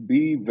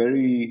be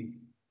very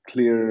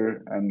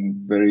clear and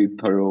very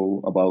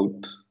thorough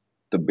about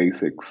the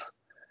basics.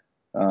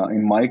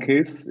 In my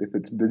case, if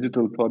it's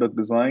digital product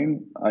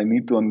design, I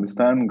need to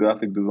understand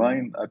graphic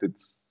design at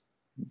its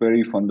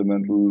very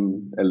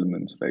fundamental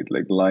elements, right?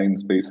 Like line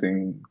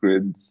spacing,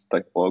 grids,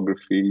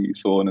 typography,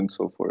 so on and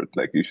so forth.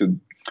 Like you should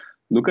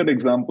look at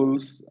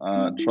examples,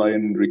 try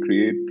and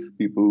recreate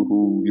people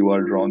who you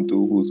are drawn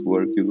to, whose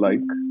work you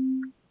like.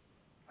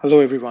 Hello,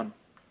 everyone.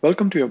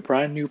 Welcome to your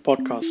brand new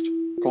podcast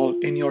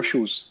called In Your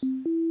Shoes.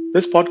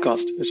 This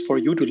podcast is for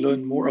you to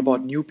learn more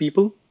about new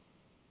people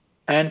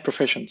and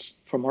professions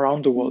from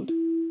around the world.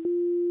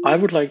 I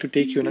would like to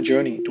take you on a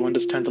journey to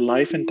understand the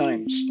life and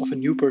times of a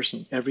new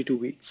person every 2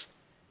 weeks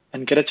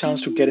and get a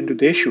chance to get into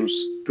their shoes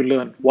to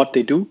learn what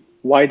they do,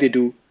 why they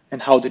do,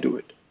 and how they do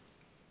it.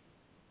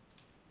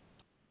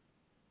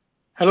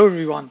 Hello,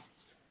 everyone.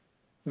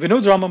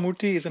 Vinod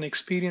Ramamurthy is an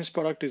experienced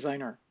product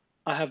designer.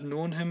 I have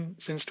known him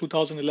since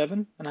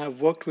 2011 and I have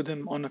worked with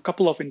him on a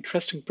couple of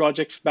interesting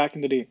projects back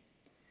in the day.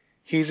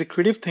 He is a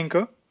creative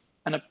thinker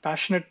and a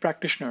passionate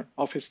practitioner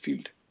of his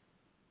field.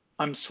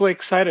 I'm so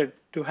excited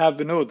to have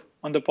Vinod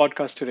on the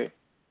podcast today.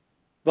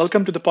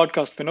 Welcome to the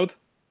podcast, Vinod.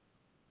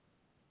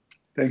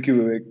 Thank you,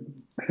 Vivek.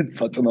 It's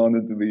such an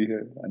honor to be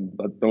here. And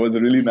that was a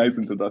really nice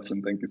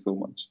introduction. Thank you so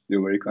much.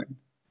 You're very kind.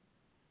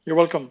 You're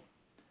welcome.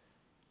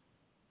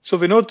 So,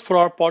 Vinod, for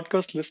our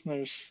podcast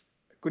listeners,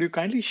 could you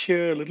kindly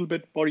share a little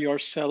bit about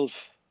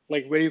yourself,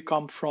 like where you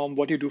come from,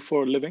 what you do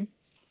for a living?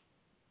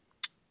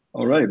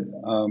 All right.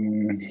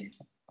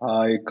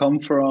 I come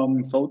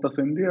from south of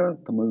India,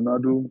 Tamil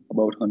Nadu,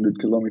 about 100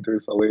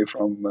 kilometers away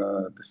from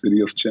the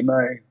city of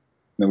Chennai,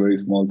 in a very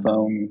small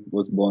town.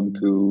 Was born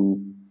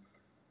to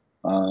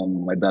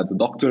my dad's a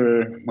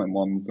doctor, my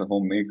mom's a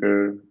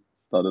homemaker.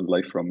 Started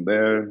life from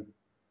there.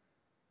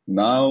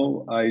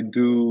 Now I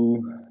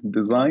do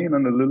design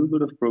and a little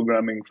bit of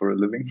programming for a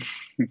living.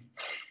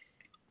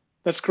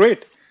 That's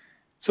great.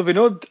 So,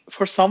 Vinod,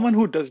 for someone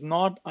who does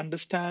not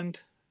understand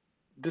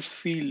this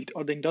field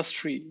or the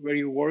industry where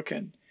you work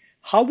in,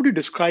 how would you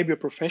describe your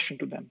profession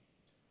to them?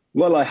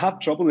 Well, I have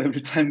trouble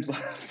every time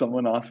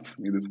someone asks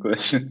me this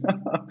question.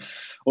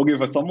 Okay,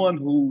 for someone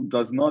who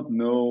does not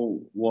know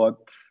what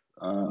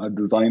a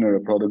designer, a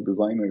product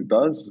designer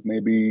does,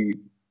 maybe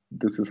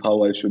this is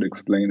how I should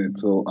explain it.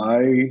 So,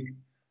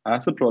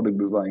 as a product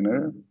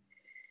designer,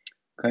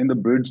 kind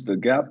of bridge the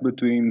gap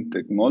between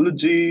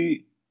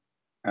technology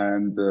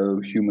and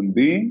the human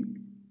being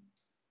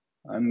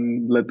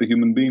and let the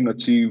human being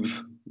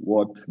achieve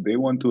what they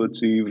want to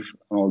achieve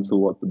and also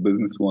what the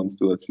business wants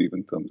to achieve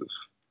in terms of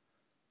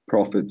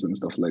profits and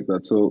stuff like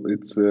that. So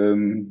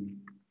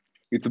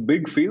it's a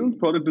big field,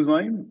 product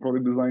design.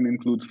 Product design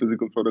includes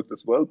physical product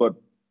as well, but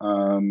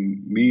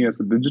me as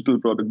a digital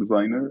product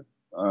designer,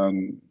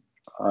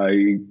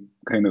 I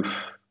kind of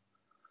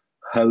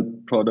help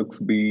products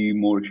be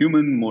more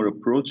human, more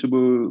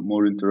approachable,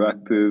 more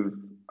interactive,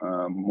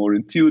 more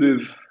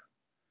intuitive,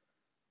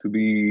 to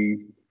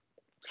be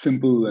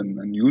simple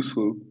and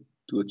useful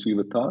to achieve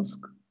a task.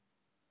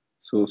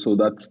 So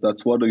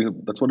that's what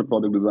a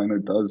product designer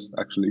does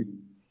actually.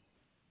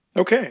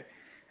 Okay.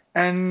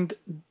 And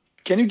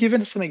can you give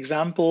us an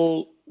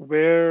example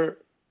where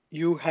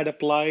you had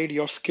applied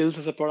your skills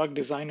as a product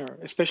designer,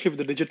 especially with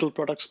the digital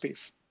product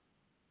space?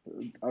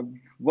 I've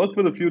worked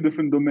with a few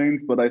different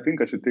domains, but I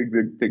think I should take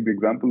the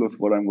example of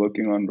what I'm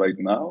working on right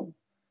now.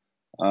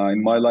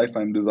 In my life,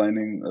 I'm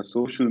designing a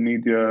social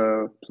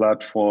media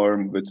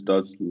platform which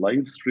does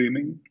live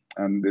streaming,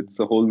 and it's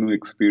a whole new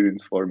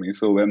experience for me.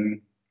 So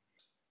when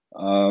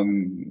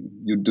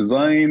you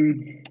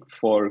design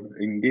for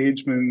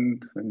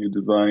engagement and you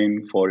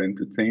design for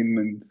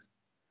entertainment,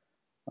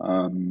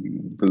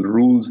 the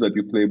rules that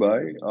you play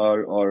by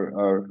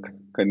are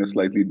kind of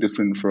slightly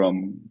different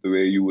from the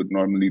way you would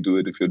normally do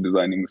it if you're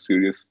designing a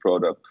serious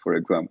product. For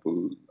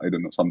example, I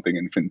don't know, something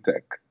in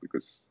fintech,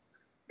 because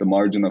the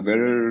margin of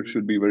error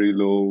should be very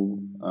low.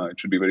 It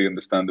should be very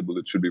understandable.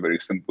 It should be very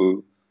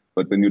simple.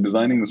 But when you're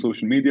designing the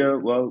social media,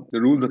 well,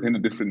 the rules are kind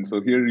of different. So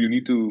here you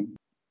need to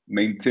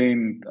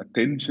maintain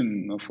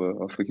attention of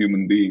a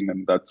human being,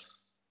 and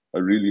that's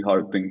a really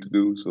hard thing to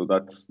do. So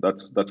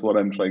that's what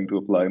I'm trying to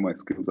apply my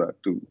skills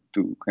at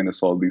to kind of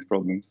solve these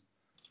problems.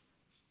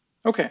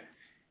 Okay.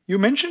 You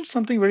mentioned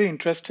something very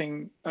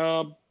interesting.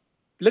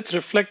 Let's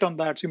reflect on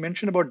that. So you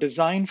mentioned about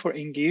design for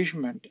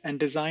engagement and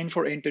design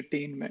for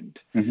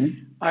entertainment.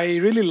 Mm-hmm. I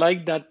really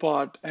like that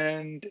part.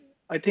 And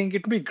I think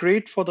it would be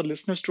great for the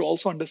listeners to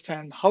also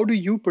understand how do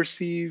you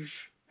perceive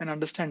and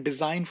understand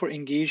design for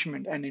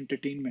engagement and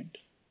entertainment?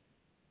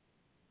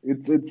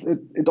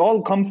 It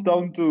all comes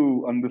down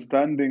to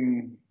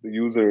understanding the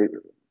user.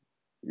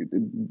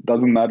 It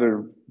doesn't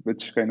matter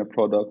which kind of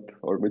product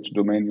or which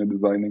domain you're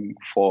designing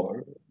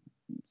for.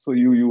 So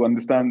you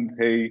understand,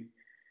 hey,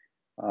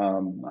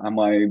 am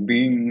I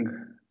being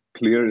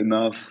clear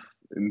enough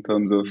in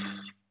terms of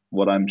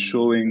what I'm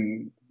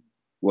showing?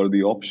 What are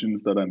the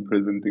options that I'm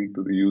presenting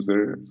to the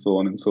user? So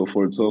on and so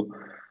forth. So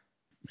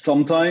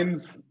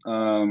sometimes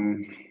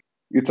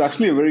it's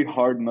actually a very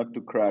hard nut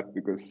to crack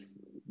because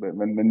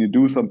when you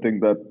do something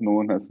that no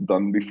one has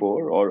done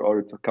before, or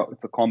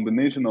it's a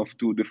combination of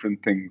two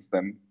different things,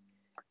 then,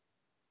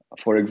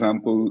 for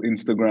example,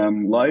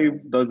 Instagram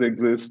Live does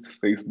exist.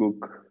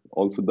 Facebook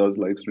also does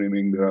live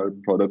streaming. There are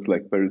products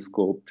like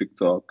Periscope,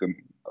 TikTok, and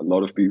a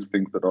lot of these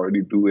things that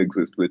already do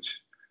exist, which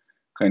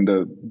kind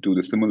of do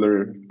the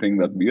similar thing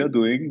that we are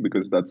doing.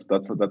 Because that's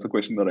a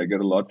question that I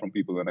get a lot from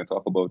people when I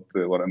talk about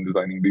what I'm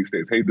designing these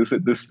days. Hey, this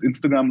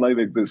Instagram Live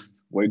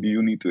exists. Why do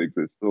you need to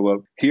exist?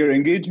 So here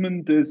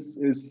engagement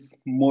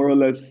is more or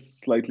less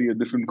slightly a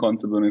different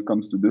concept when it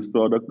comes to this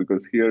product,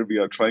 because here we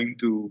are trying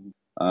to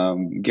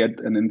get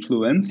an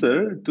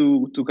influencer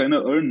to kind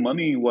of earn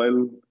money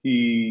while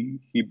he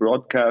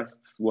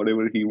broadcasts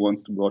whatever he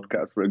wants to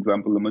broadcast. For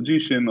example, a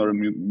magician or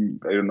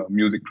I don't know,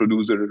 music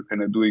producer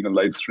kind of doing a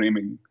live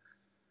streaming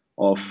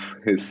of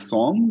his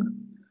song.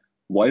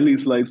 While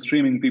he's live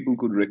streaming, people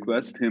could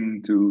request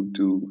him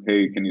to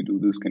hey, can you do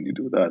this? Can you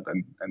do that?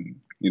 And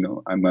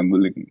I'm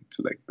willing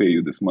to like pay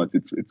you this much.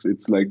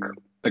 It's like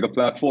a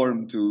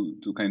platform to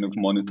kind of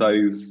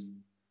monetize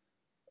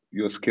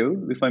your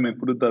skill, if I may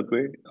put it that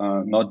way,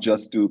 not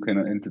just to kind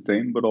of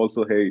entertain, but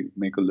also, hey,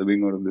 make a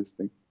living out of this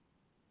thing.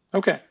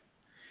 Okay.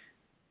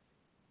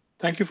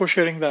 Thank you for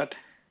sharing that.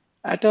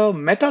 At a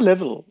meta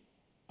level,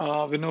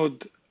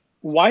 Vinod,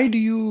 why do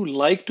you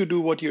like to do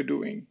what you're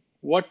doing?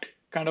 What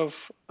kind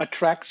of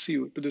attracts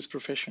you to this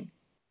profession?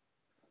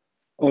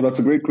 Oh, that's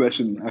a great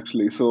question,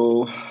 actually.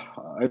 So,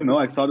 I don't know.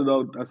 I started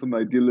out as an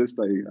idealist.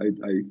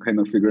 I kind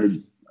of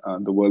figured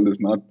the world is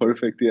not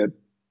perfect yet.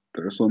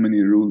 There are so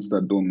many rules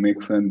that don't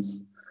make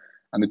sense.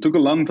 And it took a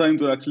long time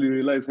to actually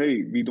realize,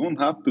 hey, we don't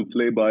have to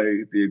play by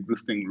the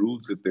existing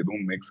rules if they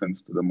don't make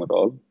sense to them at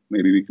all.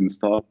 Maybe we can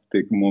stop,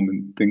 take a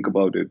moment, think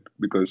about it,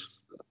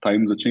 because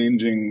times are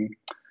changing.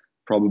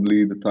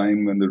 Probably the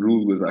time when the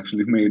rule was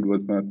actually made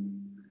was not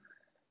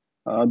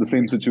the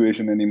same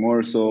situation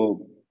anymore.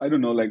 So I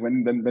don't know, like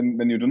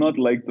when you do not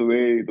like the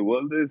way the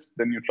world is,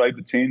 then you try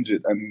to change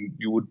it, and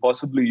you would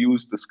possibly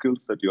use the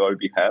skills that you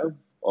already have,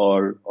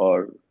 or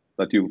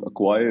that you've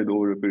acquired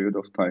over a period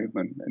of time,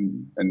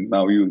 and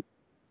now you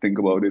think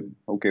about it.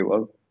 Okay,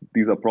 well,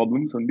 these are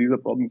problems, and these are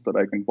problems that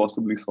I can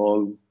possibly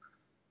solve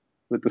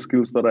with the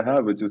skills that I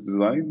have, which is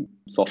design,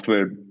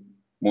 software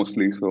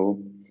mostly.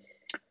 So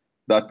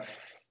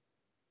that's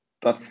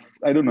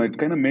I don't know, it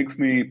kind of makes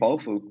me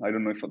powerful. I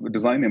don't know if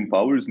design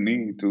empowers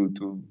me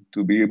to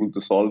be able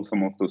to solve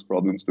some of those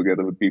problems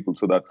together with people.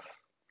 So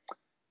that's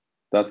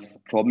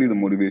probably the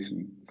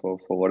motivation for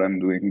what I'm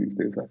doing these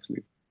days,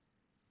 actually.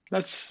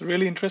 That's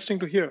really interesting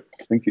to hear.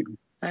 Thank you.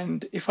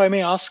 And if I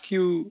may ask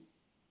you,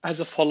 as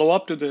a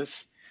follow-up to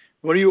this,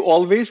 were you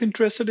always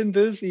interested in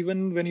this,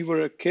 even when you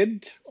were a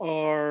kid,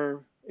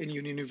 or in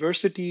your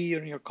university, or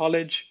in your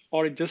college,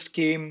 or it just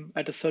came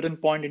at a certain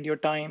point in your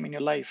time in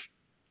your life?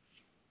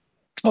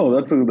 Oh,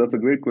 that's a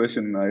great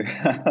question. I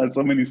have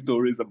so many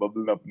stories are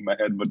bubbling up in my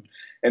head, but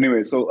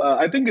anyway, so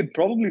I think it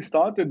probably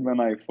started when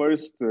I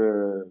first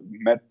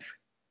met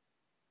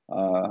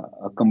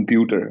a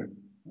computer.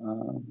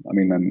 I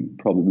mean, I'm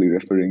probably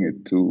referring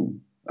it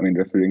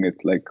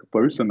like a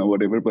person or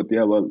whatever. But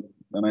yeah, well,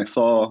 when I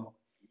saw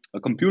a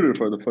computer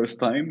for the first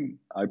time,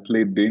 I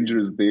played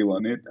Dangerous Dave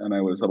on it, and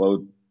I was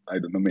about, I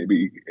don't know,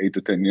 maybe 8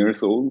 to 10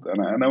 years old,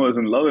 and I was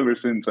in love ever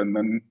since. And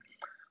then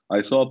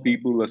I saw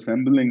people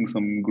assembling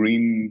some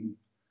green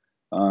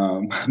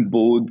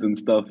boards and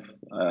stuff.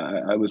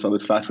 I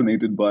was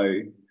fascinated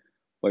by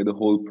the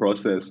whole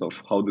process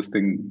of how this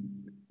thing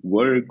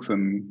works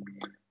and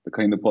the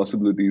kind of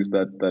possibilities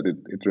that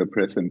it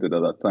represented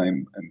at that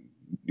time, and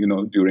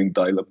during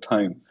dial-up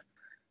times.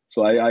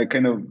 So I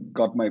kind of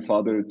got my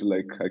father to,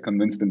 like, I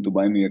convinced him to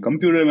buy me a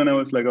computer when I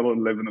was like about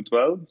 11 or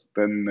 12.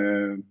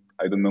 Then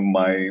I don't know,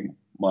 my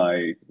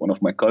one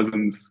of my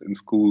cousins in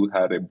school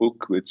had a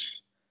book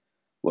which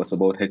was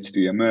about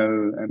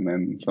HTML and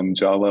then some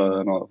Java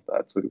and all of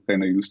that. So we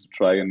kind of used to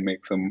try and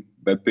make some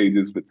web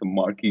pages with some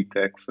marquee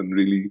text and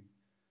really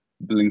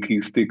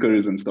blinky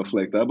stickers and stuff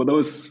like that. But that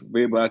was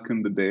way back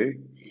in the day.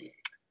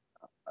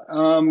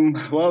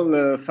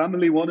 Well,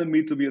 family wanted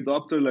me to be a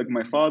doctor like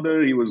my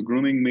father. He was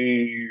grooming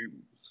me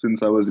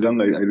since I was young.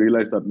 I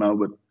realized that now,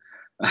 but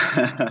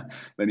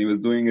when he was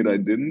doing it, I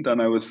didn't.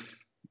 And I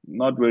was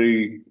not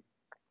very,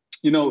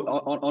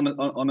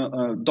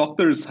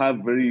 doctors have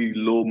very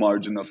low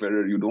margin of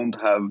error. You don't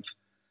have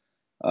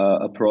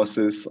a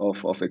process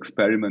of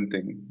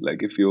experimenting, like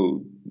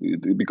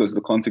because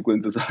the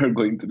consequences are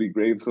going to be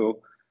grave.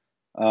 So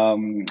I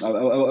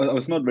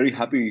was not very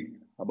happy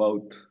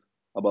about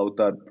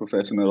that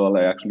profession at all.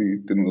 I actually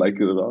didn't like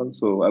it at all.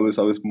 So I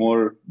was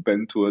more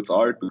bent towards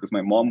art because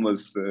my mom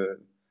was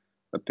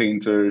a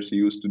painter. She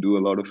used to do a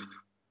lot of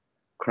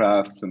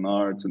crafts and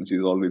arts, and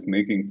she's always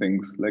making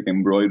things like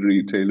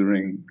embroidery,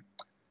 tailoring.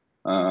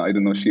 I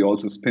don't know. She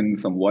also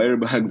spins some wire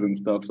bags and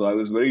stuff. So I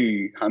was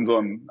very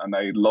hands-on, and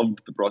I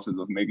loved the process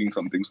of making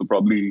something. So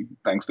probably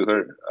thanks to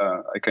her,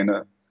 I kind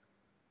of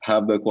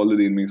have that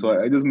quality in me. So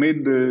I just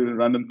made the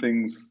random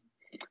things,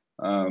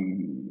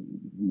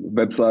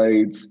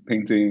 websites,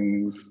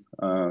 paintings,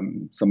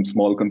 some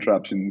small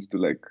contraptions to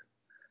like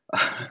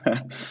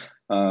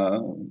uh,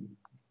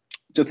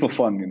 just for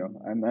fun,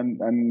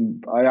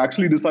 And I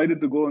actually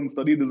decided to go and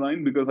study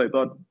design because I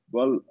thought,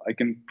 well, I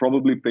can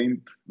probably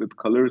paint with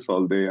colors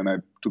all day, and I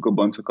took a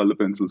bunch of color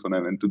pencils and I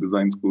went to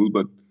design school.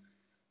 But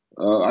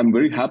I'm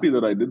very happy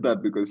that I did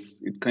that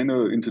because it kind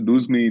of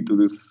introduced me to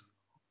this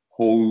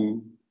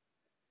whole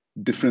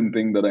different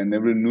thing that I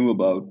never knew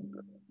about.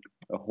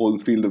 A whole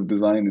field of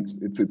design.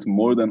 It's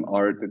more than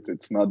art.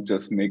 It's not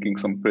just making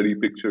some pretty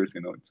pictures.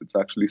 It's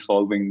actually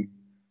solving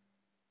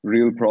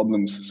real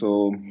problems.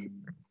 So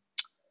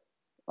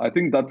I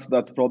think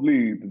that's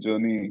probably the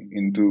journey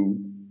into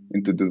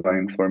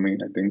design for me,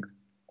 I think.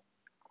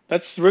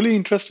 That's really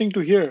interesting to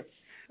hear.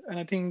 And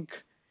I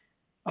think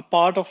a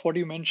part of what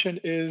you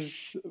mentioned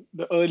is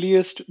the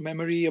earliest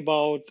memory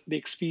about the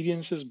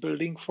experiences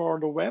building for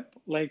the web,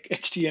 like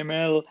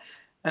HTML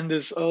and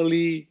this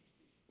early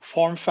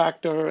form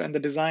factor and the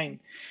design.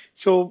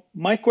 So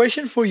my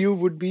question for you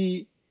would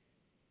be,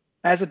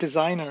 as a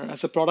designer,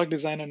 as a product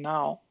designer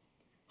now,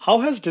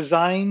 how has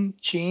design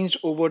changed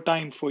over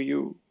time for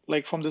you?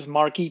 Like from this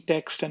marquee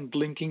text and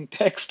blinking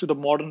text to the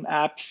modern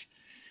apps,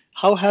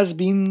 how has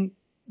been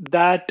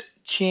that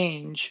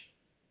change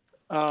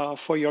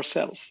for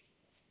yourself?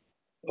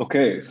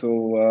 Okay,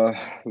 so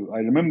I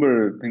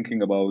remember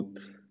thinking about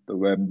the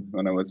web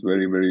when I was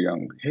very, very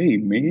young. Hey,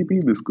 maybe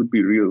this could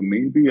be real.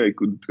 Maybe I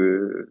could,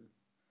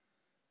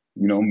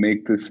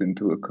 make this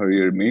into a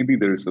career. Maybe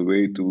there's a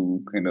way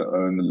to kind of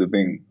earn a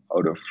living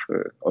out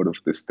of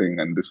this thing.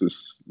 And this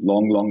was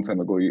long, long time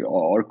ago.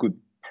 Orkut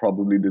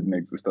probably didn't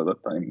exist at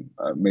that time.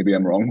 Maybe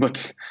I'm wrong,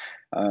 but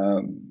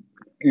um,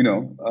 you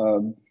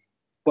know.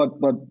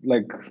 But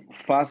like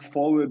fast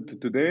forward to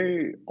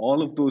today,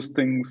 all of those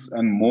things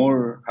and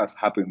more has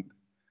happened.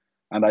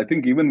 And I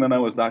think even when I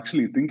was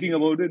actually thinking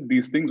about it,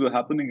 these things were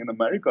happening in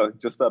America,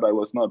 just that I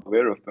was not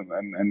aware of them.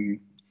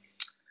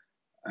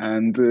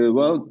 And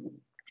well,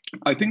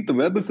 I think the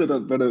web is at a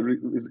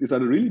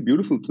really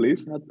beautiful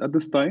place at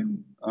this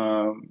time.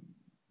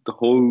 The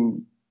whole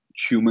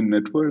human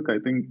network, I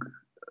think,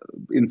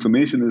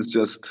 information is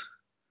just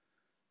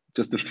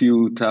a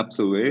few taps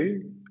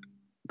away.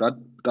 That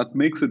that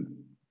makes it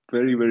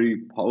very, very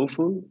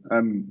powerful.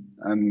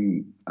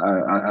 And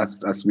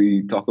as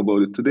we talk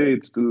about it today,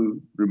 it still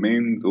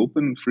remains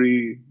open,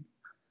 free.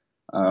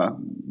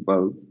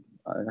 Well,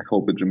 I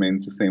hope it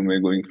remains the same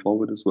way going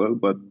forward as well.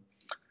 But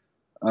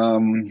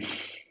um,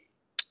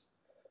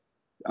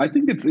 I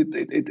think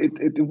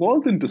it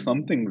evolved into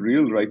something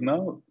real right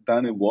now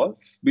than it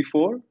was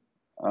before.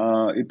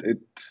 It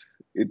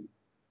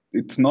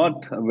it's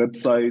not a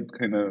website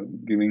kind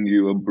of giving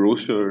you a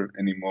brochure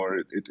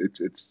anymore.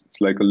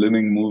 It's like a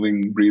living,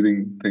 moving,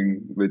 breathing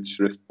thing which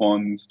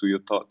responds to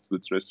your thoughts,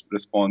 which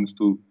responds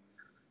to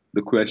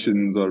the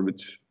questions, or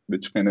which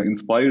kind of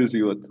inspires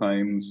you at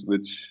times,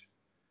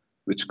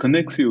 which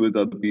connects you with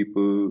other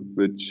people,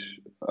 which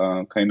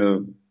kind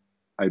of,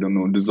 I don't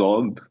know,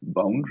 dissolved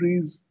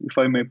boundaries, if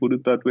I may put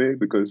it that way,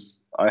 because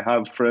I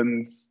have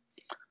friends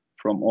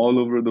from all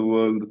over the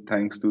world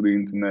thanks to the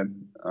internet,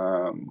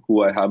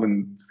 who I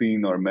haven't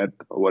seen or met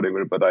or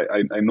whatever, but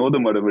I know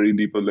them at a very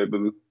deeper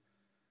level.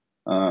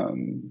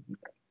 Um,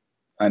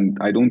 and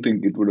I don't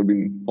think it would have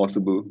been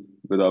possible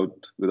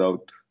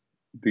without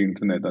the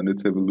internet and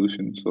its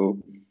evolution. So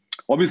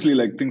obviously,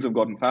 like, things have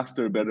gotten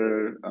faster,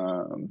 better,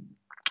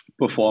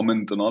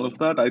 performant, and all of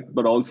that.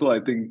 But also I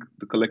think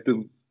the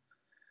collective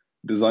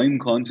design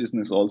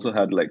consciousness also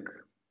had like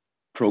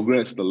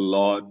progressed a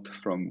lot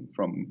from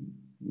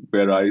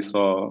where I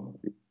saw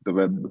the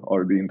web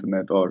or the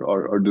internet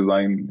or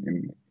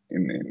design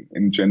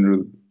in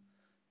general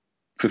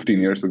 15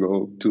 years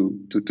ago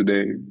to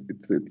today.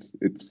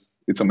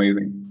 It's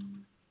amazing.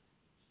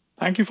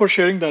 Thank you for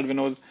sharing that,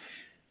 Vinod.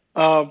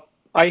 Uh,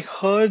 I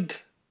heard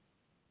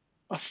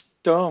a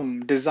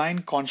term, design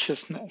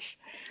consciousness.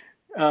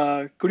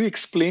 Could you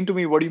explain to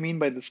me what do you mean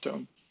by this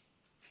term?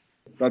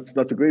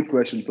 That's a great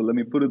question. So let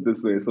me put it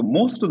this way. So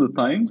most of the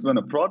times when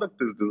a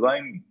product is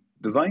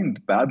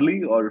designed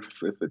badly, or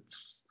if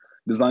it's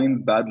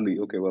designed badly,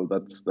 okay, well,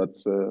 that's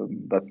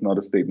not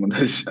a statement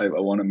I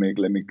want to make.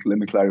 Let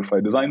me clarify.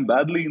 Designed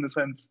badly in the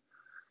sense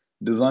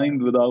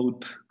designed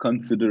without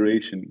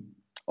consideration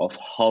of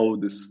how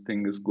this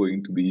thing is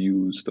going to be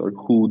used, or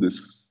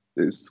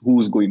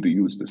who's going to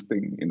use this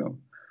thing.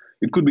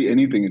 It could be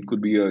anything. It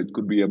could be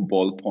a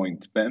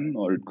ballpoint pen,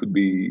 or it could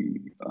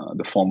be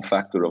the form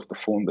factor of the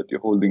phone that you're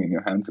holding in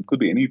your hands. It could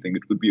be anything.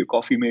 It could be a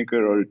coffee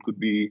maker, or it could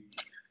be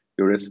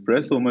your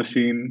espresso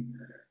machine.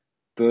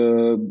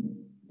 The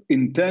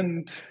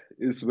intent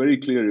is very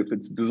clear. If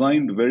it's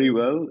designed very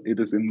well, it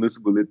is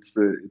invisible.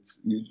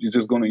 You're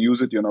just going to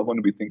use it. You're not going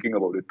to be thinking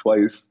about it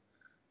twice.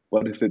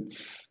 But if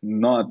it's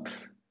not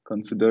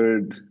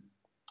considered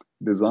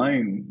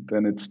design,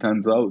 then it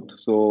stands out.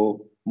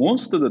 So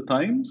most of the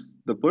times,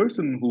 the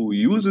person who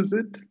uses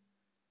it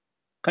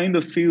kind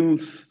of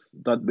feels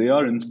that they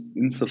are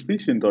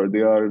insufficient, or they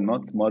are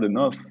not smart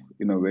enough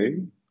in a way.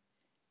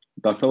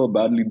 That's how a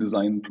badly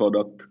designed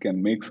product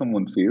can make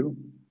someone feel.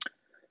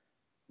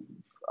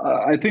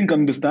 I think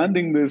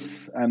understanding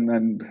this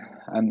and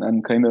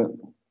kind of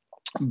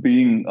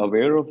being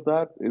aware of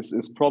that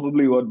is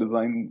probably what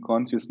design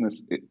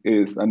consciousness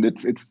is. And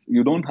it's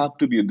you don't have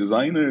to be a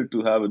designer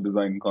to have a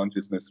design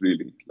consciousness,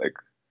 really. Like,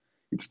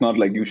 it's not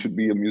like you should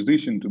be a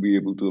musician to be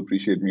able to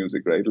appreciate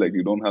music, right? Like,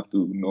 you don't have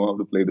to know how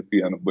to play the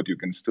piano, but you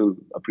can still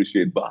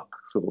appreciate Bach.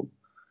 So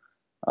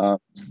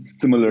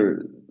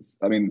similar,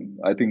 I mean,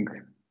 I think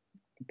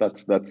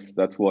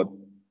that's what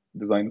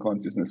design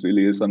consciousness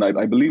really is. And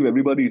I believe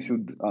everybody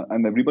should,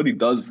 and everybody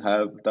does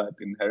have that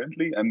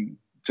inherently, and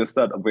just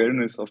that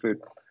awareness of it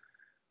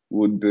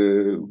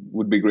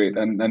would be great.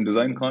 And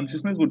design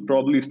consciousness would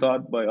probably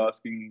start by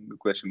asking the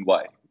question,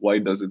 why? Why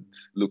does it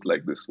look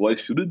like this? Why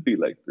should it be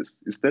like this?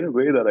 Is there a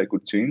way that I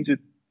could change it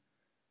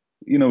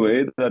in a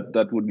way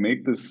that would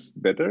make this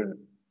better?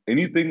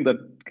 Anything that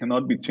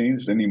cannot be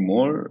changed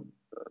anymore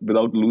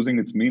without losing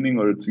its meaning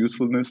or its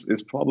usefulness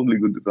is probably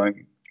good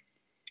design.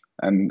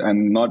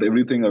 And not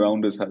everything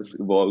around us has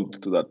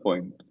evolved to that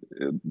point,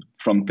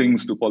 from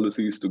things to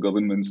policies to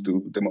governments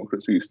to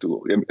democracies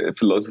to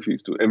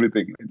philosophies to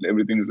everything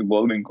is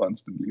evolving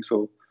constantly.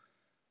 So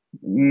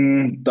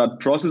that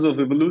process of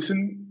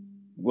evolution,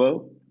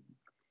 well,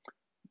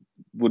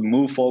 would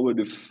move forward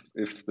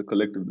if the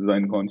collective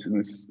design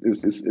consciousness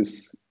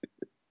is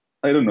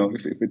I don't know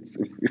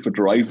if it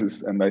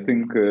rises. And I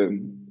think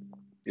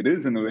it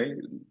is, in a way.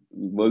 The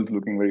world's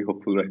looking very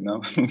hopeful right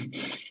now.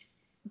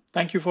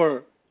 Thank you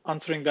for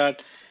answering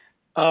that.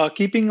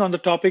 Keeping on the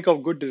topic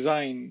of good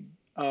design,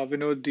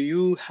 Vinod, do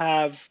you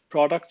have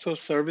products or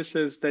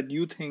services that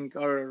you think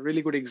are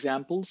really good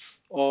examples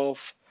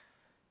of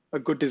a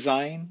good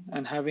design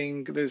and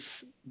having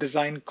this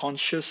design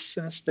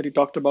consciousness that you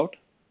talked about?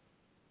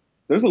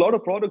 There's a lot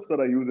of products that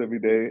I use every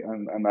day,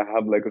 and I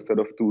have like a set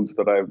of tools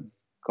that I've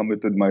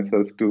committed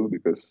myself to,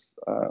 because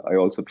I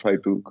also try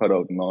to cut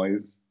out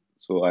noise.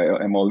 So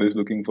I'm always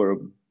looking for a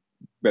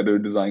better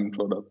design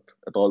product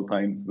at all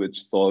times,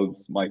 which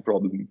solves my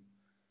problem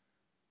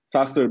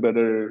faster,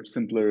 better,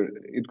 simpler.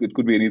 It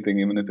could be anything,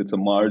 even if it's a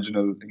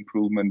marginal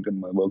improvement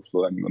in my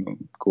workflow, I'm going to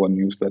go and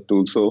use that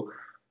tool. So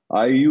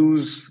I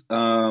use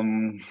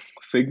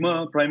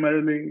Figma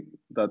primarily.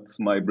 That's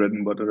my bread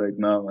and butter right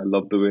now. I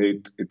love the way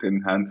it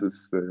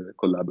enhances the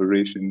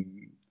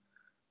collaboration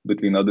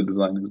between other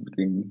designers,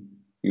 between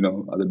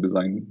other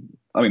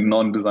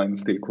non-design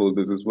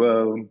stakeholders as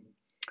well.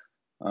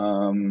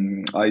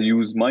 I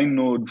use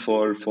MindNode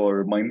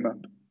for mind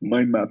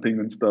mapping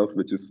and stuff,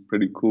 which is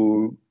pretty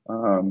cool.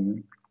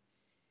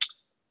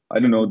 I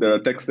don't know. There are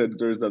text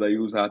editors that I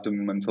use,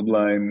 Atom and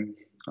Sublime.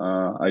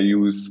 I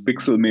use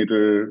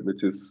Pixelmator,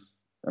 which is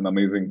an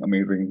amazing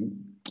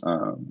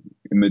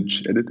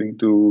image editing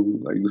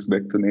tool. I use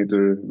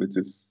Vectornator, which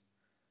is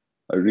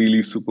a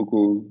really super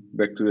cool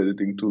vector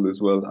editing tool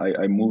as well.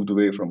 I moved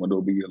away from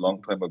Adobe a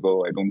long time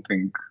ago. I don't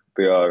think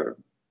they are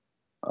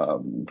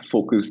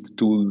focused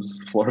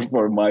tools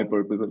for my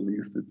purpose, at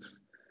least.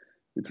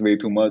 It's way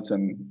too much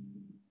and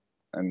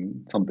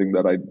something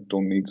that I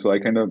don't need. So I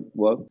kind of,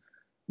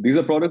 these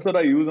are products that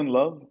I use and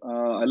love.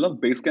 I love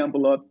Basecamp a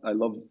lot. I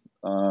love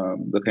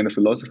the kind of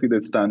philosophy they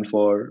stand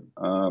for,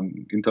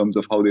 in terms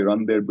of how they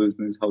run their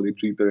business, how they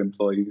treat their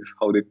employees,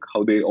 how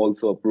they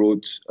also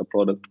approach a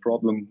product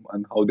problem,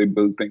 and how they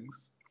build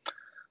things.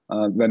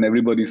 When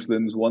everybody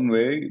swims one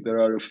way,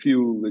 there are a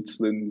few which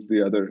swims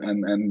the other,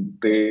 and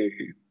they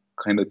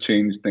kind of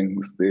change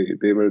things.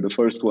 They were the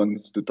first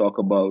ones to talk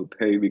about,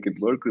 hey, we can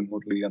work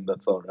remotely, and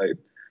that's all right.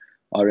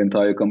 Our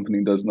entire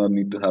company does not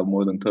need to have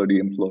more than 30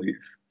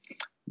 employees.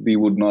 We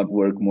would not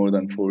work more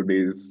than 4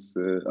 days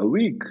a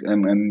week.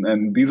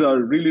 And these are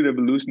really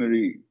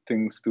revolutionary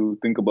things to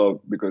think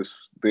about,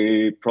 because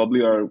they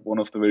probably are one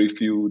of the very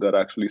few that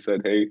actually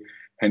said, hey,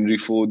 Henry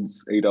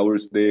Ford's 8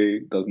 hours a day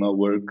does not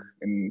work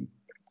in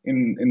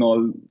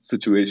all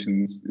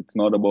situations. It's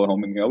not about how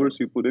many hours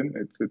you put in.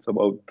 It's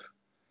about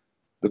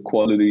the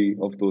quality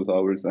of those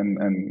hours.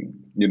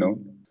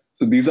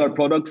 So these are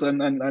products,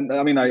 and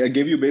I mean, I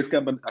gave you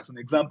Basecamp as an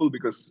example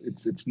because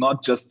it's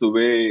not just the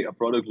way a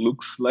product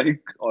looks like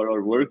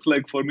or works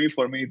like for me.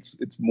 For me,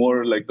 it's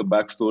more like the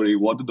backstory.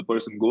 What did the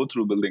person go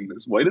through building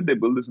this? Why did they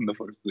build this in the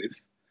first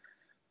place?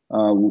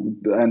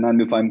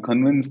 And if I'm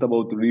convinced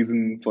about the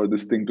reason for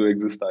this thing to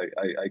exist,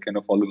 I kind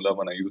of fall in love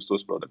and I use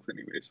those products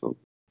anyway. So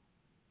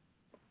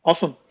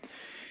Awesome.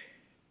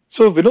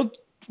 So Vinod,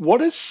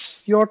 what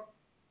is your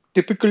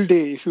typical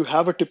day, if you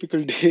have a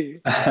typical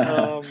day,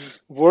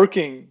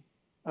 working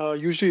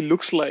usually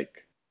looks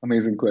like?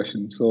 Amazing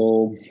question.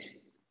 So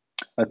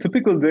a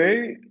typical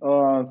day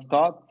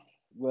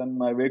starts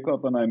when I wake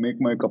up and I make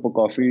my cup of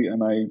coffee,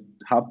 and I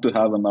have to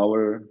have an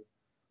hour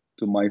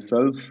to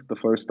myself the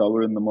first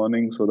hour in the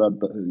morning, so that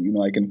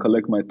I can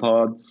collect my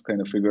thoughts, kind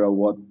of figure out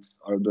what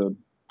are the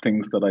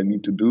things that I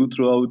need to do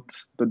throughout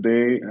the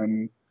day,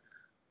 and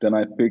then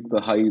I pick the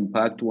high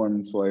impact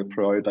ones. So I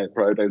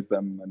prioritize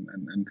them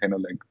and kind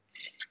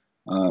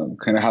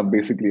of have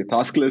basically a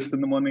task list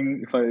in the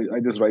morning. If I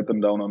just write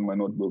them down on my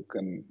notebook,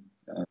 and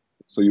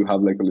so you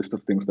have like a list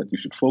of things that you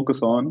should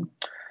focus on.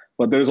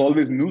 but there's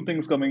always new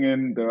things coming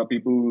in. There are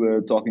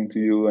people talking to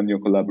you, and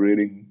you're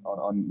collaborating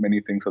on many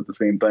things at the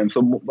same time.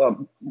 So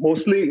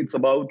mostly it's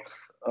about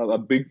a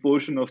big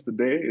portion of the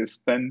day is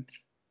spent,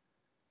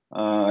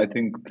 I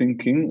think,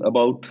 thinking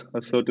about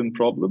a certain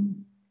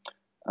problem.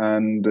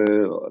 And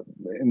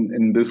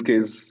in this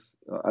case,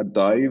 at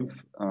Dive,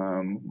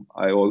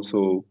 I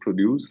also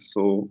produce.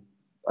 So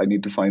I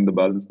need to find the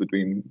balance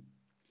between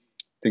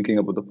thinking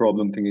about the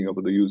problem, thinking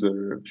about the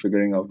user,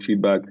 figuring out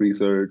feedback,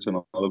 research, and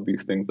all of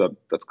these things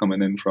that's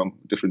coming in from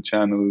different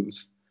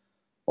channels.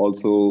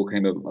 Also,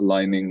 kind of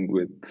aligning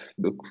with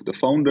the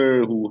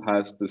founder who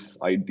has this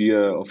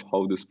idea of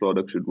how this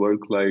product should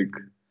work like.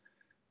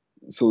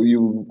 So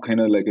you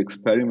kind of like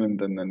experiment,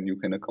 and then you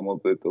kind of come up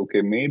with,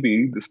 okay,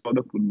 maybe this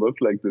product would work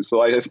like this.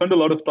 So I spend a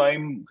lot of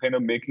time kind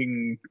of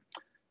making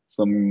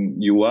some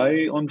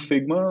UI on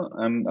Figma,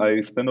 and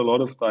I spend a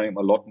lot of time,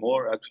 a lot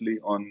more actually,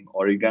 on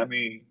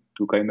Origami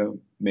to kind of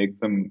make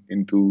them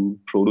into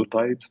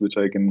prototypes, which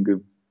I can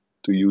give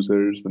to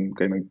users and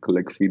kind of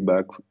collect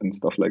feedbacks and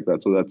stuff like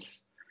that. So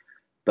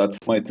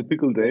that's my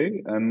typical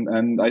day,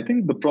 and I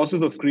think the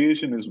process of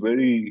creation is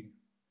very,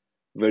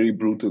 very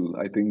brutal.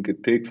 I think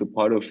it takes a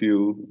part of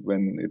you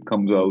when it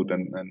comes out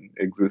and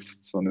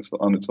exists on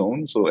its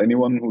own. So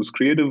anyone who's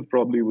creative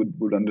probably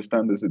would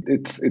understand this.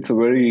 It's a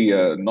very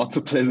not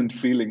so pleasant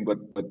feeling, but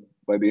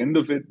by the end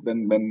of it,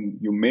 when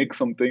you make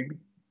something,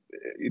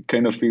 it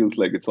kind of feels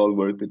like it's all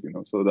worth it, you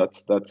know. So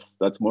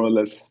that's more or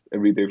less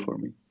every day for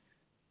me.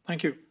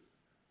 Thank you.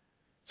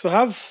 So I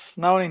have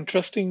now an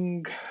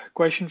interesting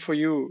question for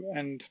you,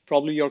 and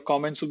probably your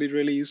comments will be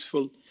really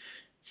useful.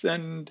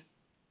 And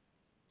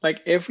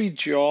like every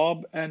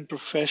job and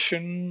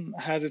profession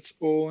has its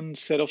own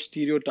set of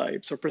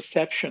stereotypes or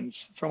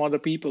perceptions from other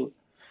people,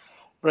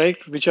 right?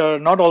 Which are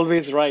not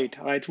always right.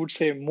 I would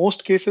say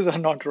most cases are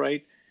not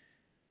right.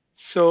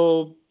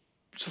 So,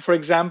 so for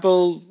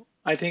example,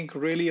 I think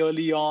really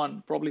early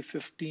on, probably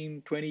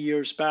 15, 20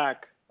 years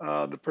back,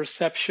 the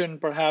perception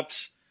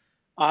perhaps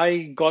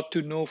I got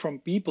to know from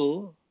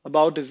people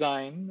about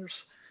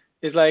designers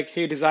is like,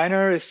 hey,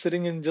 designer is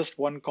sitting in just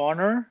one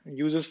corner,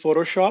 uses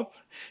Photoshop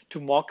to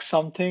mock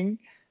something,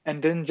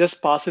 and then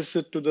just passes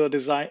it to the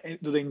design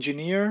to the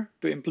engineer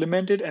to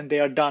implement it, and they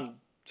are done.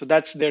 So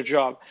that's their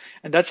job,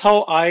 and that's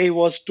how I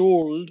was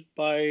told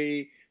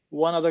by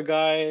one other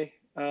guy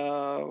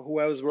who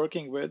I was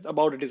working with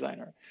about a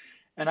designer.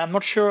 And I'm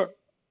not sure,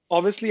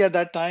 obviously, at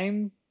that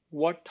time,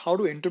 what how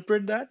to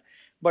interpret that,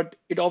 but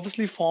it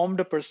obviously formed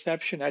a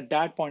perception at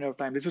that point of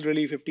time. This is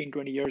really 15,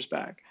 20 years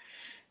back.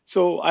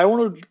 So I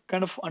want to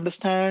kind of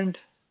understand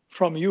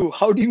from you,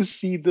 how do you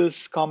see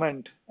this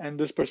comment and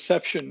this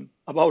perception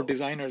about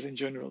designers in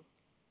general?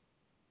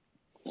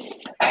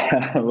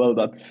 Well,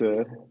 that's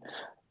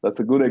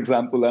a good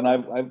example, and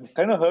I've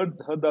kind of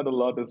heard that a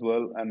lot as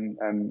well,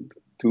 and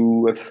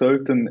to a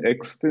certain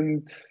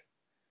extent,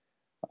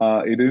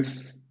 it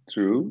is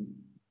true.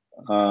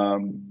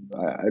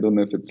 I don't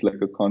know if it's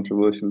like a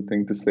controversial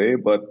thing to say,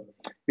 but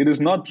it is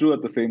not true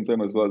at the same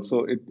time as well.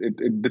 So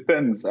it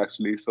depends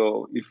actually.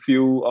 So if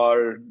you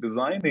are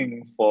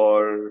designing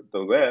for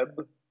the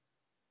web,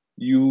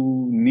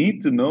 you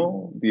need to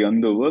know the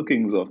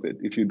underworkings of it.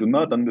 If you do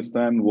not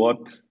understand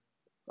what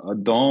a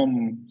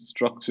DOM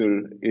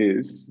structure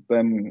is,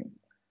 then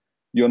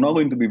you're not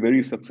going to be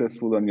very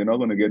successful, and you're not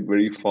going to get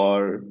very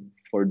far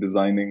for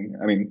designing.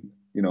 I mean,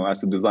 you know,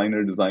 as a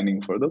designer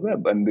designing for the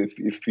web. And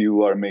if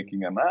you are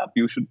making an app,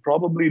 you should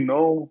probably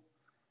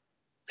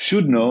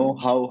should know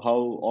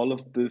how all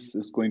of this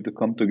is going to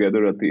come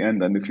together at the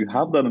end. And if you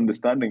have that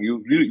understanding,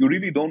 you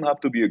really don't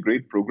have to be a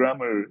great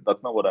programmer.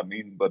 That's not what I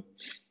mean. But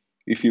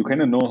if you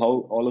kind of know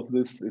how all of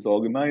this is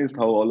organized,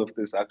 how all of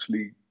this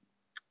actually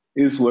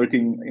is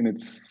working in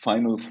its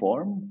final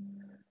form,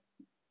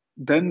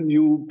 then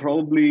you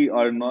probably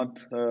are not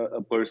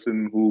a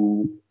person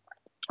who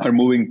are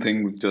moving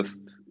things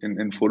just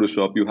in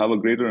Photoshop. You have a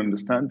greater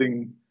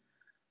understanding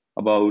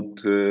about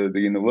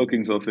the inner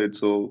workings of it.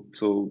 So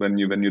when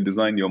you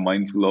design, you're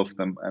mindful of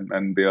them,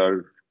 and they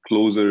are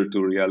closer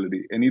to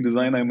reality. Any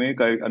design I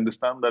make, I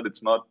understand that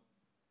it's not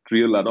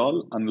real at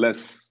all,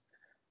 unless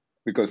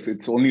because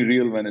it's only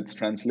real when it's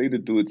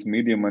translated to its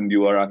medium and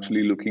you are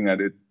actually looking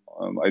at it.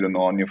 I don't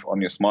know, on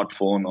your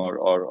smartphone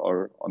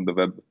or on the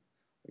web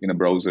in a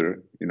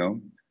browser. You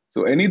know.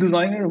 So any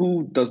designer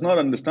who does not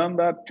understand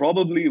that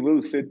probably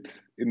will fit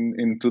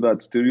into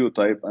that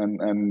stereotype,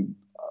 and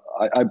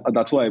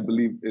that's why I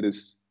believe it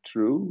is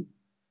true.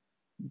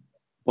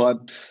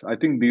 But I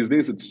think these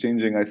days it's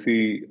changing. I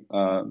see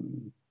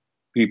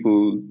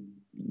people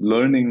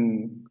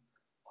learning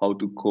how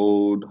to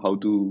code, how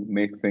to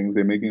make things.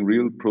 They're making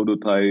real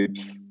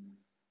prototypes,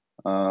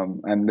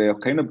 and they're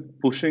kind of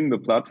pushing the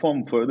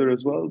platform further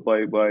as well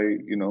by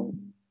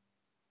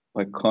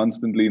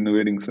constantly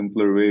innovating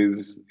simpler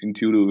ways,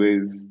 intuitive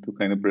ways to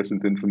kind of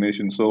present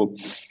information. So,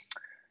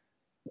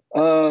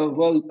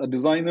 well, a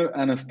designer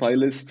and a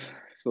stylist.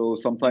 So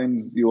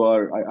sometimes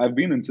I've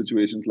been in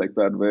situations like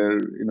that where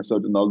in a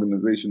certain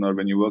organization or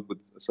when you work with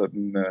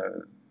certain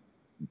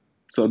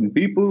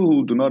people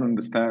who do not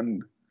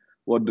understand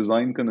what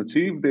design can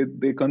achieve,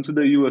 they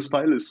consider you a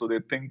stylist, so they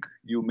think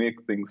you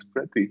make things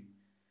pretty.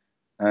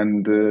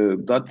 And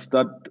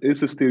that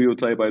is a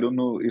stereotype. I don't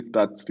know if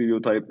that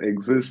stereotype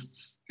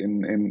exists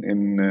in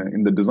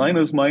the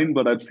designer's mind,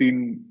 but I've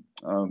seen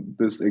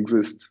this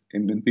exist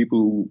in people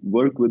who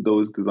work with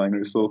those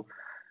designers. So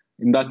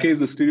in that case,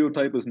 the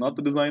stereotype is not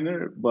the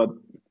designer, but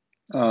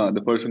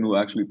the person who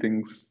actually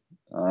thinks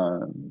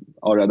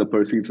or rather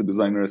perceives a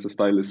designer as a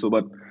stylist. So,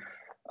 but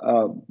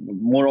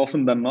more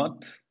often than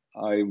not,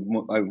 I've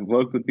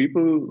worked with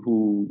people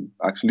who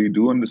actually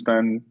do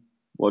understand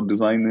what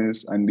design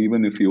is, and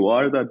even if you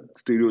are that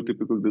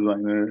stereotypical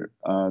designer,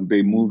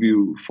 they move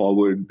you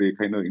forward. They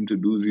kind of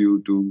introduce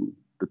you to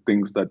the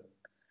things that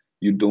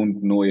you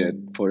don't know yet.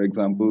 For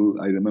example,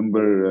 I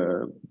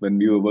remember when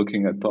we were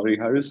working at Torrey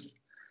Harris.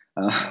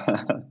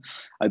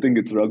 I think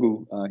it's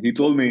Raghu. He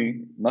told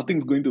me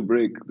nothing's going to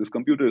break. This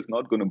computer is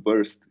not going to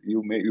burst.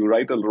 You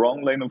write a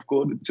wrong line of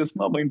code, it's just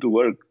not going to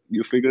work.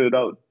 You figure it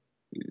out.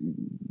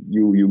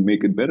 You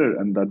make it better,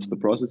 and that's the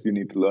process you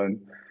need to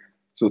learn.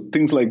 So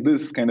things like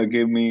this kind of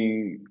gave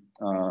me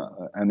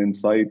an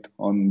insight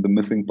on the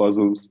missing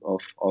puzzles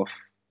of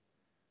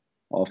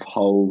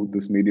how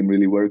this medium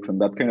really works, and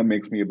that kind of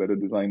makes me a better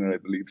designer, I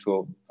believe.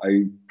 So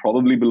I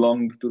probably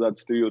belonged to that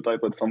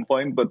stereotype at some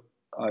point, but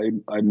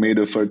I made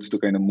efforts to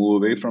kind of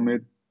move away from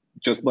it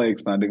just by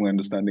expanding my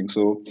understanding.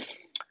 So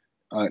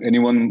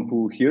anyone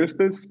who hears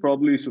this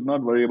probably should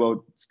not worry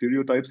about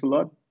stereotypes a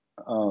lot,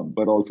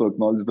 but also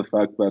acknowledge the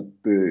fact that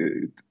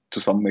to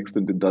some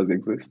extent it does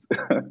exist.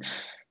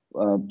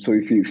 So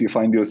if you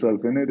find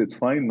yourself in it, it's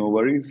fine, no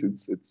worries.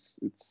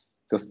 It's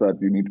just that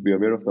you need to be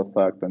aware of the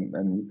fact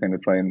and kind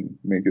of try and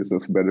make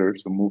yourself better.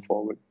 So move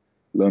forward,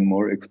 learn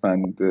more,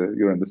 expand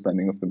your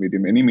understanding of the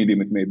medium. Any medium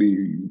it may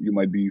be. You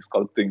might be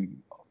sculpting,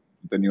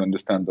 then you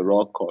understand the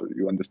rock, or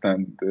you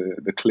understand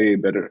the clay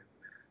better.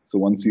 So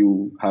once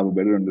you have a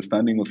better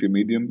understanding of your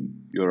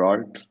medium, your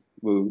art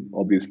will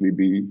obviously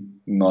be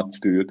not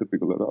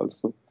stereotypical at all.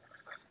 So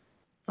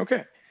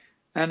Okay.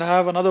 And I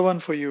have another one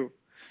for you.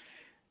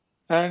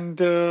 And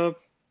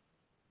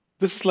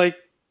this is like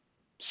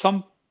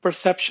some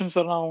perceptions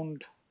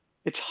around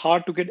it's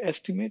hard to get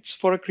estimates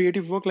for a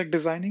creative work like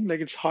designing. Like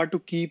it's hard to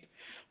keep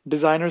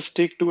designers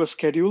stick to a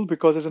schedule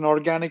because it's an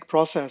organic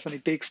process and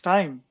it takes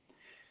time.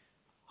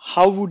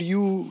 How would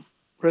you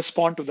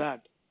respond to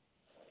that?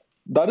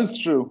 that is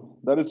true.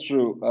 That is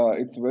true.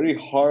 It's very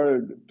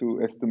hard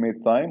to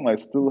estimate time. I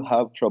still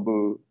have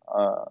trouble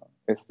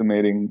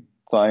estimating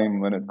time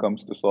when it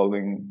comes to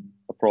solving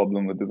a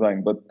problem with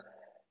design. But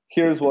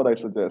here's what I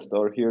suggest,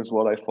 or here's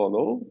what I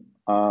follow.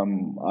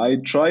 I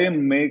try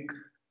and make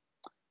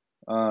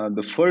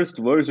the first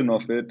version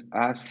of it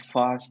as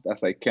fast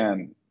as I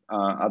can.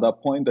 At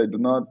that point, I do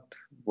not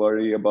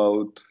worry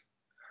about.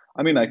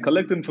 I mean, I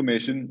collect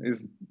information.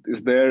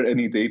 Is there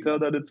any data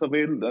that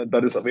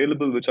is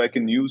available which I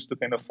can use to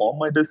kind of form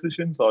my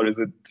decisions, or is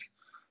it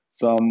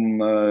some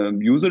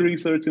user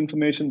research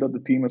information that the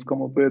team has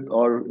come up with,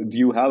 or do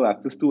you have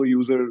access to a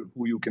user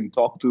who you can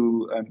talk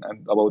to and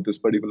about this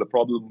particular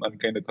problem and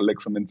kind of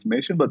collect some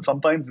information? But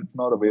sometimes it's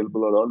not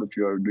available at all if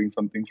you're doing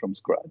something from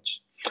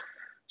scratch.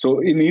 So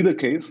in either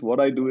case,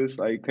 what I do is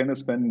I kind of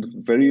spend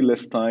very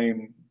less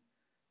time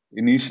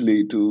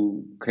initially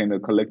to kind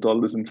of collect all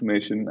this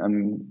information,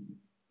 and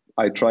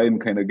I try and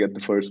kind of get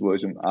the first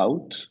version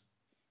out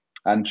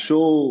and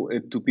show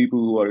it to people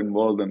who are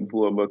involved and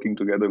who are working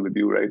together with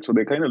you, right? So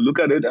they kind of look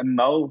at it, and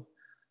now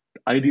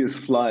ideas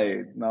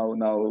fly. Now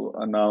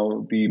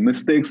the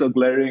mistakes are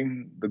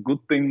glaring. The good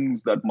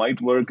things that might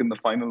work in the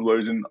final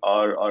version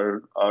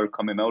are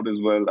coming out as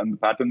well, and the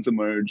patterns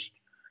emerge.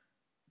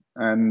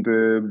 And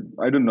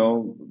I don't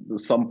know,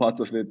 some parts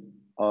of it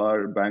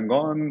are bang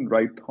on,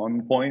 right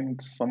on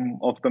point. Some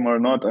of them are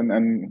not,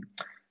 and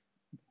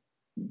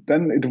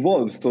then it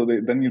evolves. So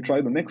then you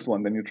try the next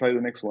one, then you try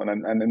the next one,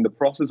 and in the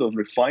process of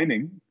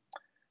refining,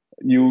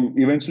 you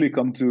eventually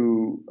come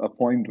to a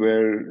point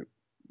where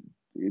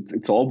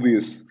it's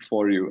obvious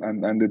for you,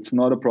 and it's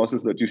not a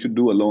process that you should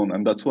do alone.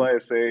 And that's why I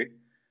say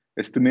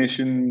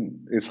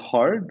estimation is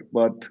hard,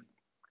 but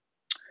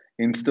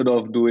instead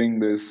of doing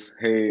this,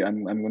 hey,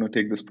 I'm going to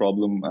take this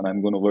problem and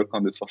I'm going to work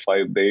on this for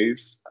 5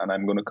 days and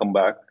I'm going to come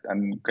back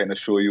and kind of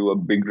show you a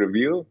big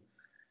reveal,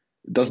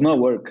 it does not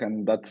work.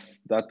 And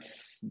that's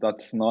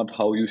not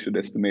how you should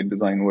estimate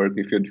design work.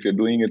 If you're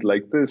doing it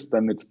like this,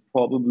 then it's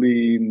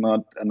probably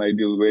not an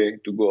ideal way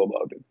to go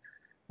about it.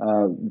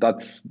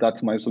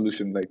 That's my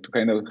solution, like to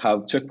kind of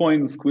have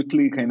checkpoints,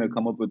 quickly kind of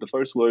come up with the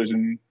first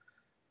version,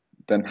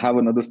 then have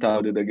another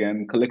stab at it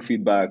again, collect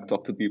feedback,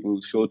 talk to people,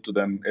 show it to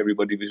them.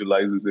 Everybody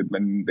visualizes it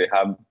when they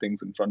have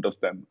things in front of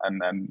them.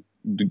 And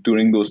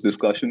during those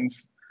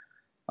discussions,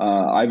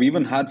 I've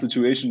even had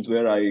situations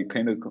where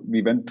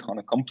we went on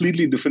a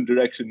completely different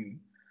direction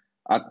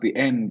at the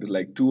end,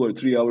 like 2 or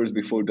 3 hours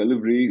before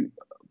delivery,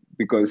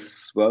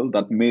 because, well,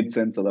 that made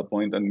sense at that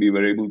point, and we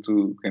were able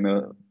to kind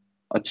of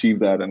achieve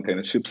that and kind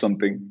of ship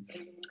something.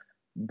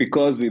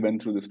 because we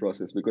went through this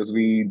process, because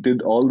we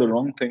did all the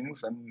wrong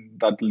things, and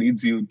that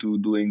leads you to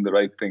doing the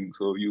right thing.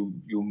 So you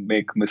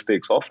make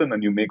mistakes often,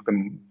 and you make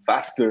them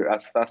faster,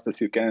 as fast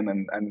as you can,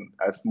 and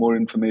as more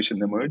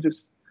information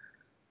emerges,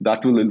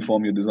 that will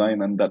inform your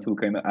design, and that will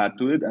kind of add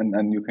to it,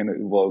 and you kind of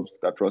evolve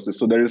that process.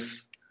 So there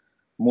is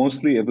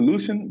mostly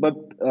evolution, but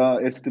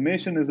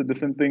estimation is a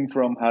different thing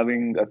from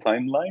having a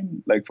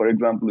timeline. Like, for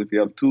example, if you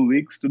have 2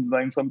 weeks to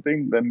design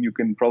something, then you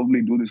can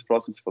probably do this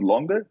process for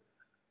longer.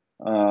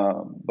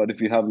 But if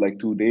you have like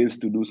 2 days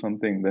to do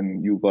something,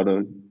 then you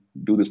gotta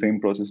do the same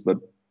process, but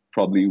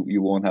probably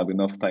you won't have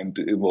enough time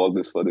to evolve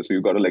this further. So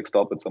you gotta like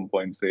stop at some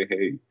point and say,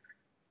 hey,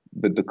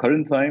 with the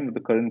current time, with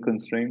the current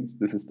constraints,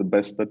 this is the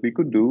best that we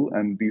could do,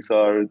 and these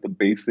are the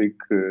basic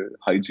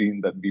hygiene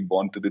that we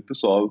wanted it to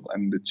solve,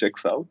 and it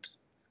checks out.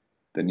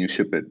 Then you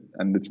ship it,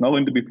 and it's not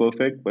going to be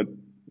perfect, but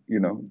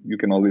you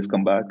can always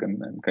come back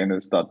and kind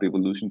of start the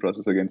evolution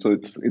process again. So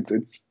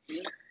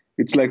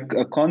it's like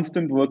a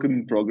constant work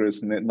in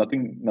progress.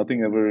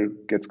 Nothing ever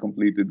gets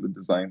completed with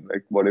design.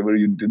 Like whatever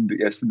you did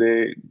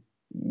yesterday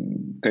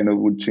kind of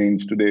would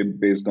change today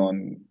based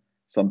on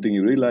something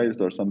you realized,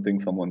 or something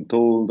someone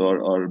told,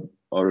 or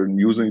a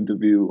user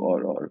interview,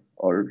 or.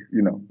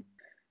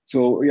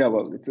 So yeah,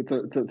 well, it's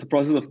a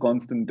process of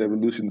constant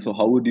evolution. So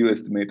how would you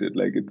estimate it?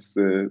 Like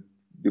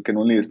you can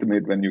only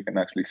estimate when you can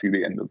actually see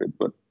the end of it,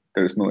 but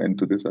there's no end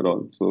to this at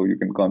all. So you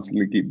can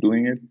constantly keep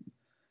doing it.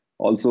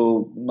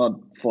 Also,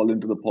 not fall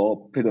into the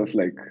pit of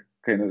like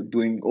kind of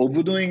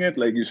overdoing it.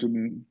 Like you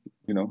shouldn't,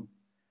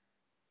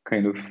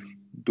 kind of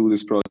do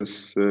this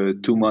process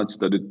too much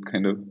that it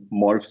kind of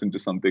morphs into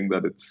something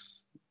that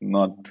it's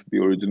not the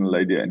original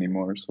idea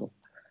anymore. So.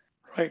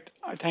 Right.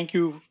 Thank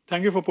you.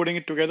 Thank you for putting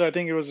it together. I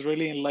think it was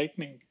really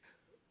enlightening.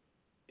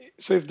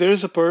 So if there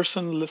is a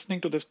person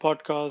listening to this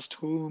podcast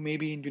who may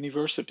be in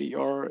university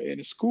or in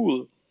a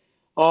school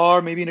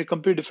or maybe in a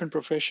completely different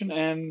profession,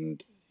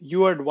 and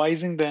you are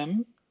advising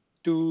them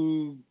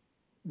to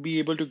be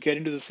able to get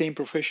into the same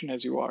profession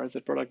as you are as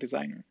a product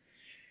designer,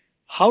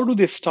 how do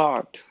they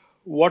start?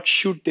 What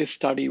should they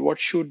study? What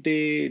should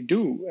they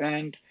do?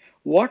 And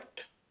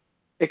what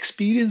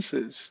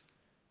experiences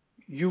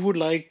you would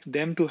like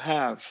them to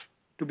have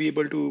to be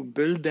able to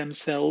build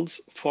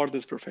themselves for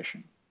this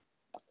profession?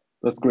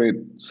 That's great.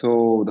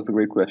 So that's a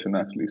great question,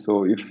 actually.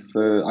 So if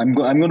I'm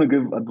going to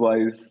give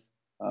advice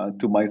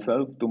to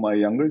myself, to my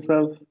younger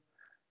self,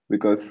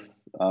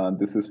 because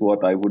this is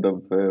what I would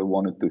have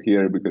wanted to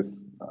hear,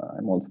 because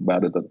I'm also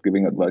bad at that,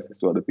 giving advices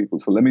to other people.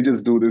 So let me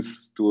just do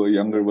this to a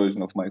younger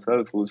version of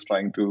myself who's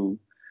trying to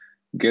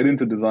get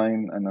into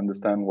design and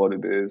understand what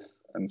it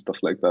is and stuff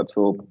like that.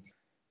 So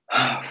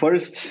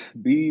first,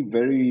 be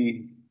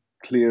very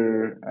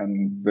clear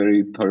and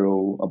very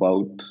thorough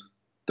about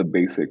the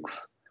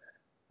basics.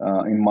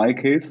 In my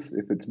case,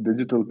 if it's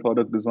digital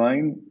product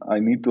design, I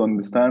need to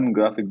understand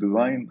graphic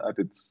design at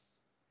its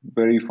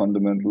very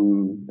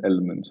fundamental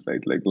elements,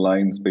 right? Like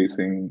line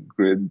spacing,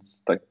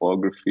 grids,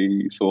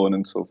 typography, so on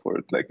and so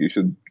forth. Like you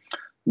should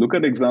look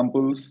at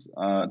examples,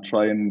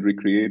 try and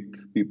recreate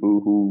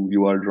people who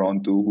you are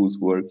drawn to, whose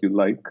work you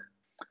like.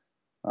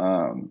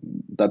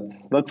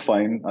 That's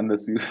fine,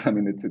 unless you. I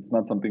mean, it's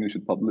not something you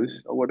should publish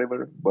or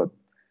whatever, but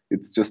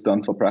it's just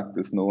done for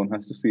practice. No one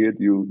has to see it.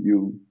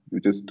 You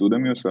just do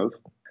them yourself.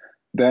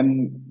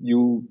 Then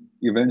you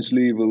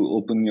eventually will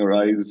open your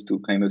eyes to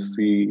kind of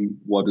see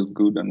what is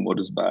good and what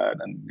is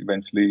bad, and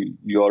eventually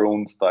your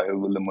own style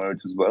will emerge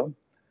as well.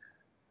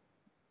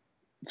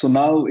 So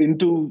now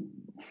into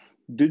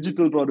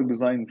digital product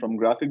design from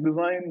graphic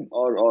design,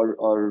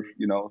 or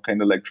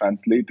kind of like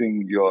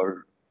translating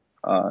your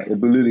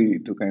ability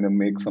to kind of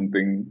make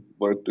something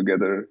work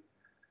together,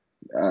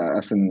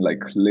 as in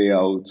like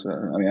layout.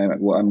 I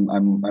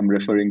mean, I'm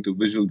referring to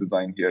visual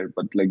design here,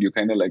 but like you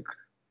kind of like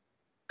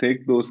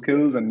take those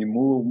skills and you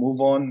move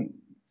on,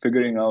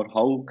 figuring out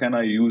how can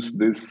I use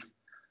this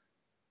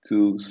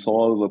to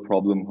solve a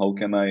problem? How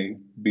can I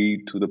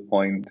be to the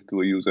point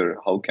to a user?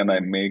 How can I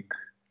make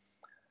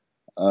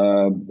a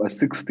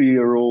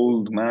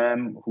 60-year-old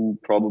man who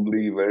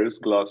probably wears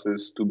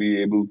glasses to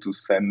be able to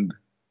send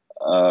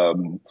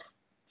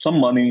some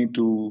money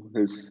to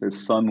his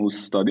son who's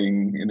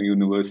studying in a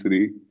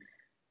university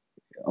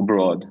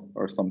abroad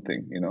or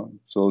something,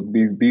 So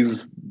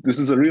this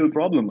is a real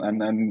problem,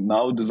 and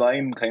now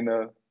design kind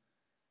of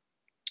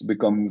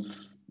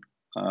becomes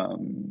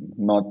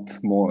not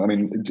more. I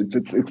mean,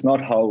 it's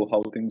not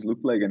how things look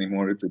like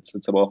anymore.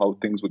 It's about how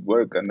things would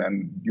work,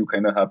 and you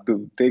kind of have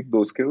to take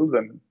those skills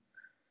and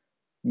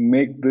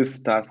make this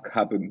task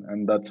happen,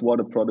 and that's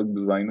what a product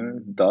designer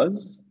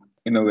does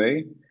in a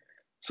way.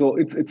 So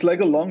it's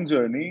like a long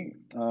journey.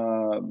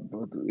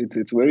 But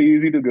it's very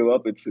easy to give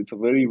up. It's a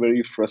very,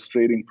 very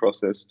frustrating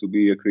process to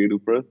be a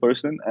creative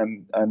person,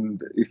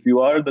 and if you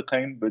are the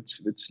kind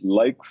which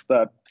likes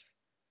that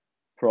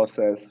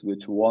process,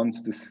 which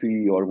wants to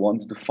see or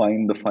wants to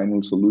find the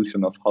final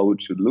solution of how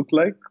it should look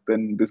like,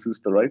 then this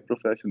is the right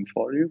profession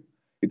for you.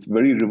 It's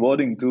very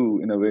rewarding too,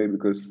 in a way,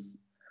 because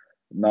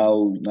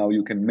now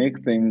you can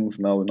make things.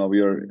 Now we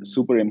are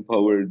super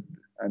empowered,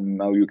 and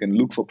now you can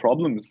look for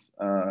problems,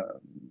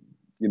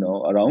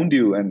 around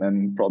you,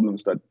 and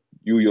problems that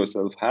you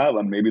yourself have,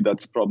 and maybe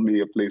that's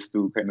probably a place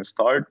to kind of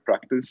start,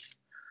 practice,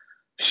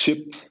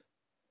 ship,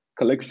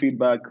 collect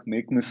feedback,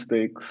 make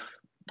mistakes.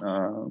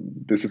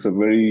 This is a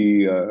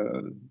very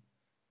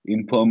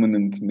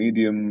impermanent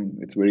medium.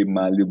 It's very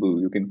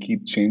malleable. You can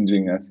keep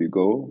changing as you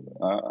go,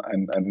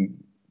 and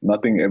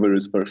nothing ever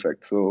is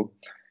perfect. So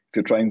if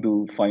you're trying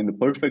to find the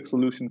perfect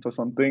solution for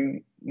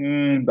something,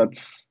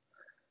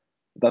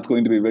 that's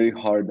going to be very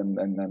hard,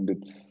 and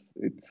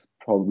it's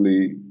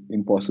probably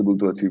impossible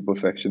to achieve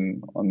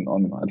perfection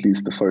on at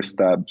least the first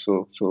stab.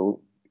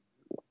 So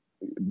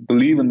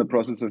believe in the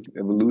process of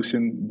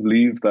evolution.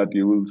 Believe that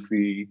you will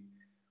see,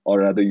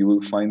 or rather you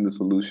will find the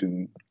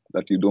solution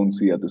that you don't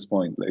see at this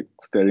point. Like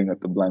staring at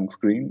the blank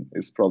screen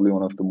is probably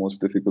one of the most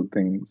difficult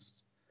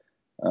things,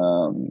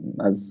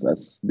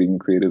 as being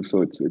creative.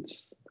 So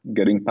it's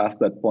getting past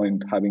that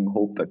point, having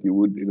hope that you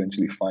would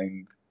eventually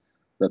find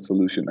that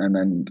solution,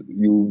 and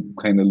you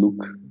kind of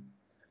look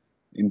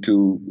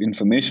into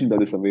information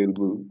that is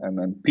available, and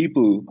then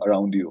people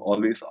around you.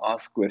 Always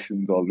ask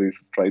questions,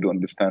 always try to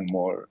understand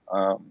more.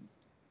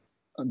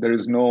 There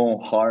is no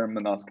harm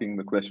in asking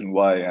the question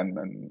why, and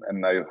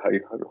I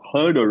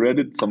heard or read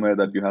it somewhere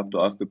that you have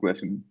to ask the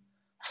question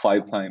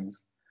 5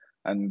 times,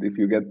 and if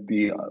you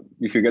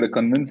get a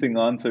convincing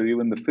answer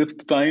even the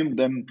 5th time,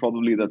 then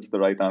probably that's the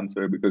right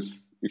answer,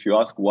 because if you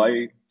ask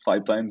why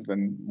 5 times,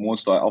 then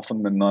most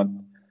often than not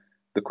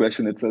the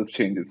question itself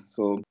changes.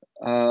 So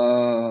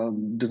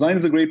design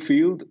is a great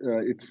field.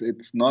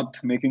 It's not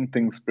making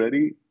things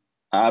pretty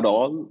at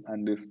all,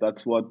 and if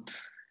that's what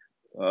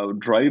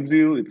drives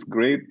you, it's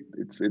great.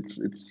 It's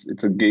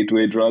a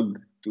gateway drug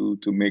to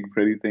make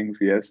pretty things.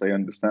 Yes, I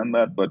understand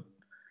that, but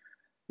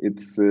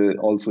it's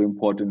also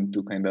important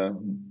to kind of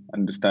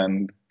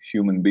understand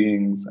human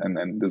beings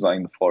and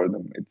design for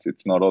them.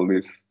 It's not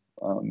always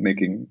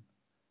making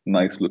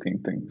nice looking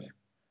things.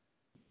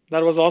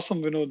 That was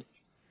awesome, Vinod.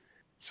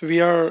 So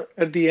we are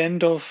at the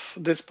end of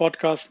this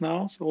podcast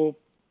now. So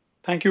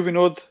thank you,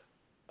 Vinod.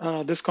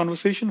 This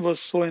conversation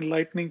was so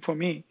enlightening for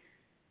me.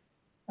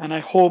 And I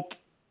hope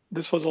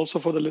this was also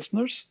for the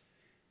listeners.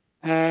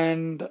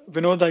 And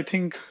Vinod, I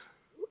think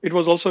it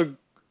was also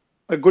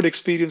a good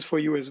experience for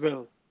you as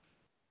well.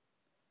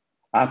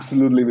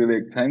 Absolutely,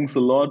 Vivek. Thanks a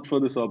lot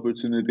for this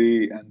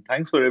opportunity, and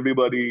thanks for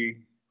everybody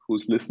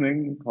who's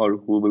listening or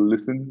who will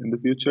listen in the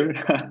future.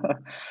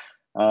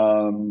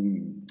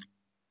 um,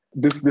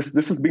 this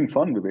has been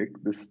fun, Vivek.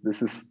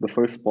 This is the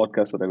first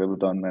podcast that I've ever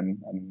done,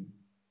 and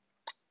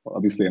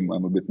obviously I'm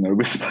a bit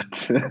nervous,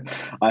 but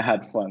I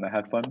had fun. I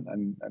had fun,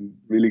 and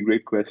really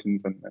great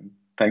questions, and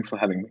thanks for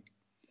having me.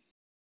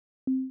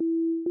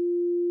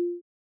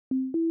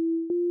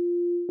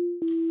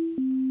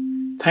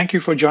 Thank you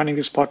for joining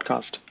this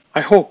podcast.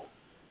 I hope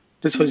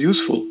this was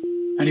useful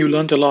and you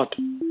learned a lot.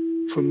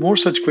 For more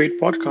such great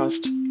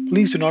podcasts,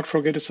 please do not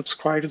forget to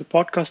subscribe to the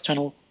podcast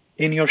channel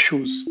In Your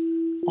Shoes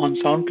on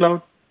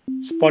SoundCloud,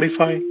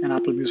 Spotify, and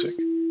Apple Music.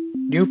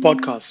 New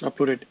podcasts are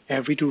uploaded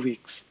every 2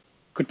 weeks.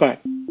 Goodbye.